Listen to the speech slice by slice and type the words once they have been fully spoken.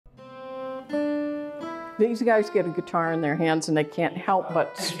These guys get a guitar in their hands and they can't help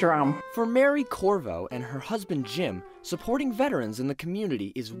but strum. For Mary Corvo and her husband Jim, supporting veterans in the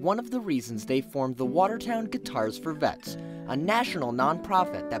community is one of the reasons they formed the Watertown Guitars for Vets, a national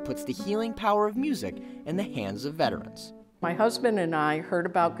nonprofit that puts the healing power of music in the hands of veterans. My husband and I heard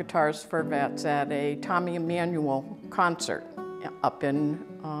about Guitars for Vets at a Tommy Emmanuel concert up in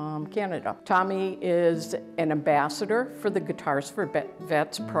Canada. Tommy is an ambassador for the Guitars for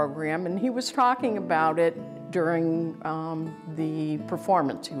Vets program, and he was talking about it during the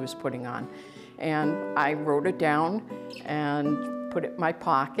performance he was putting on. And I wrote it down and put it in my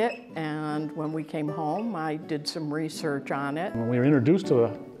pocket, and when we came home, I did some research on it. When we were introduced to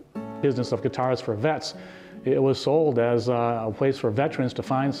the business of Guitars for Vets, it was sold as a place for veterans to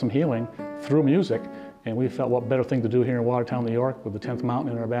find some healing through music. And we felt what better thing to do here in Watertown, New York, with the 10th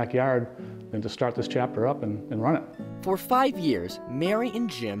Mountain in our backyard, than to start this chapter up and run it. For 5 years, Mary and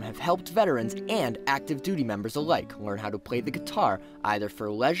Jim have helped veterans and active duty members alike learn how to play the guitar, either for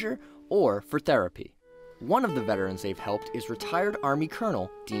leisure or for therapy. One of the veterans they've helped is retired Army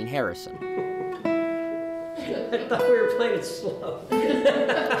Colonel Dean Harrison. I thought we were playing it slow.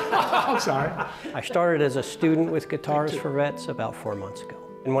 I'm sorry. I started as a student with Guitars for Vets about 4 months ago.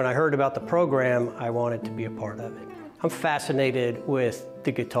 And when I heard about the program, I wanted to be a part of it. I'm fascinated with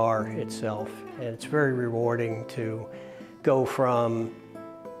the guitar itself, and it's very rewarding to go from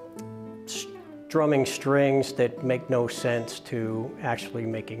strumming strings that make no sense to actually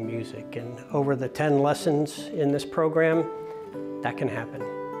making music. And over the 10 lessons in this program, that can happen.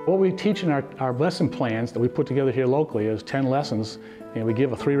 What we teach in our lesson plans that we put together here locally is 10 lessons, and we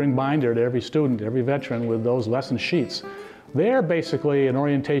give a 3-ring binder to every student, every veteran, with those lesson sheets. They're basically an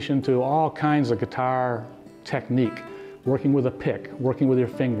orientation to all kinds of guitar technique, working with a pick, working with your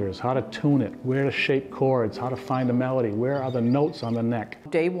fingers, how to tune it, where to shape chords, how to find a melody, where are the notes on the neck.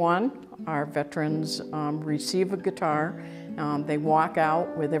 Day one, our veterans receive a guitar. They walk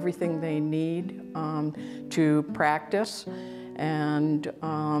out with everything they need to practice and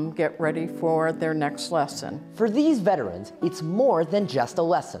get ready for their next lesson. For these veterans, it's more than just a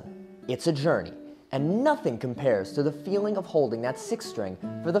lesson. It's a journey. And nothing compares to the feeling of holding that 6-string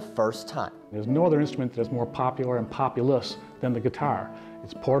for the first time. There's no other instrument that's more popular and populous than the guitar.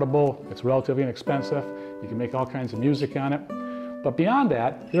 It's portable, it's relatively inexpensive, you can make all kinds of music on it. But beyond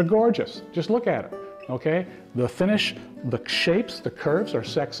that, they're gorgeous. Just look at it, okay? The finish, the shapes, the curves are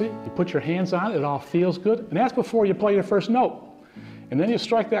sexy. You put your hands on it, it all feels good. And that's before you play your first note. And then you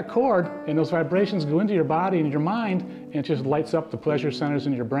strike that chord, and those vibrations go into your body and your mind, and it just lights up the pleasure centers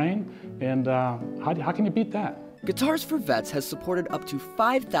in your brain. And how can you beat that? Guitars for Vets has supported up to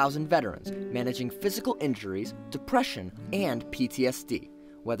 5,000 veterans, managing physical injuries, depression, and PTSD,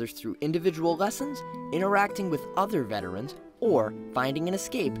 whether through individual lessons, interacting with other veterans, or finding an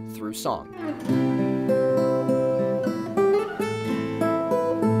escape through song.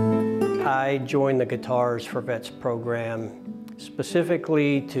 I joined the Guitars for Vets program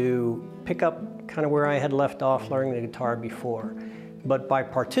specifically to pick up kind of where I had left off learning the guitar before. But by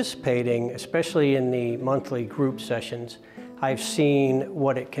participating, especially in the monthly group sessions, I've seen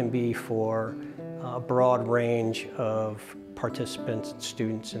what it can be for a broad range of participants and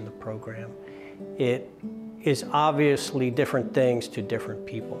students in the program. It is obviously different things to different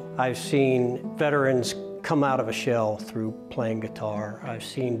people. I've seen veterans come out of a shell through playing guitar. I've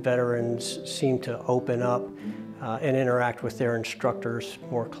seen veterans seem to open up and interact with their instructors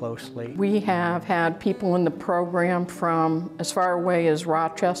more closely. We have had people in the program from as far away as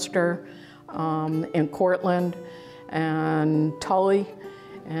Rochester and Cortland and Tully,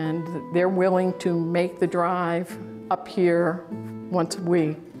 and they're willing to make the drive up here once a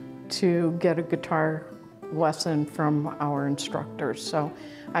week to get a guitar lesson from our instructors. So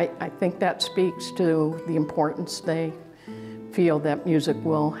I think that speaks to the importance they feel that music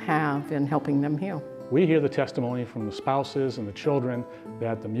will have in helping them heal. We hear the testimony from the spouses and the children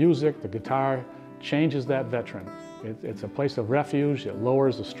that the music, the guitar, changes that veteran. It's a place of refuge. It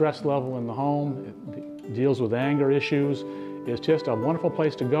lowers the stress level in the home. It deals with anger issues. It's just a wonderful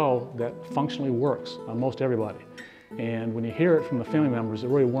place to go that functionally works on most everybody. And when you hear it from the family members, it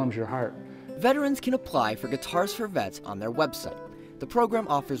really warms your heart. Veterans can apply for Guitars for Vets on their website. The program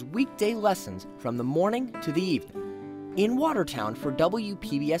offers weekday lessons from the morning to the evening. In Watertown for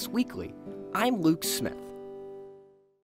WPBS Weekly, I'm Luke Smith.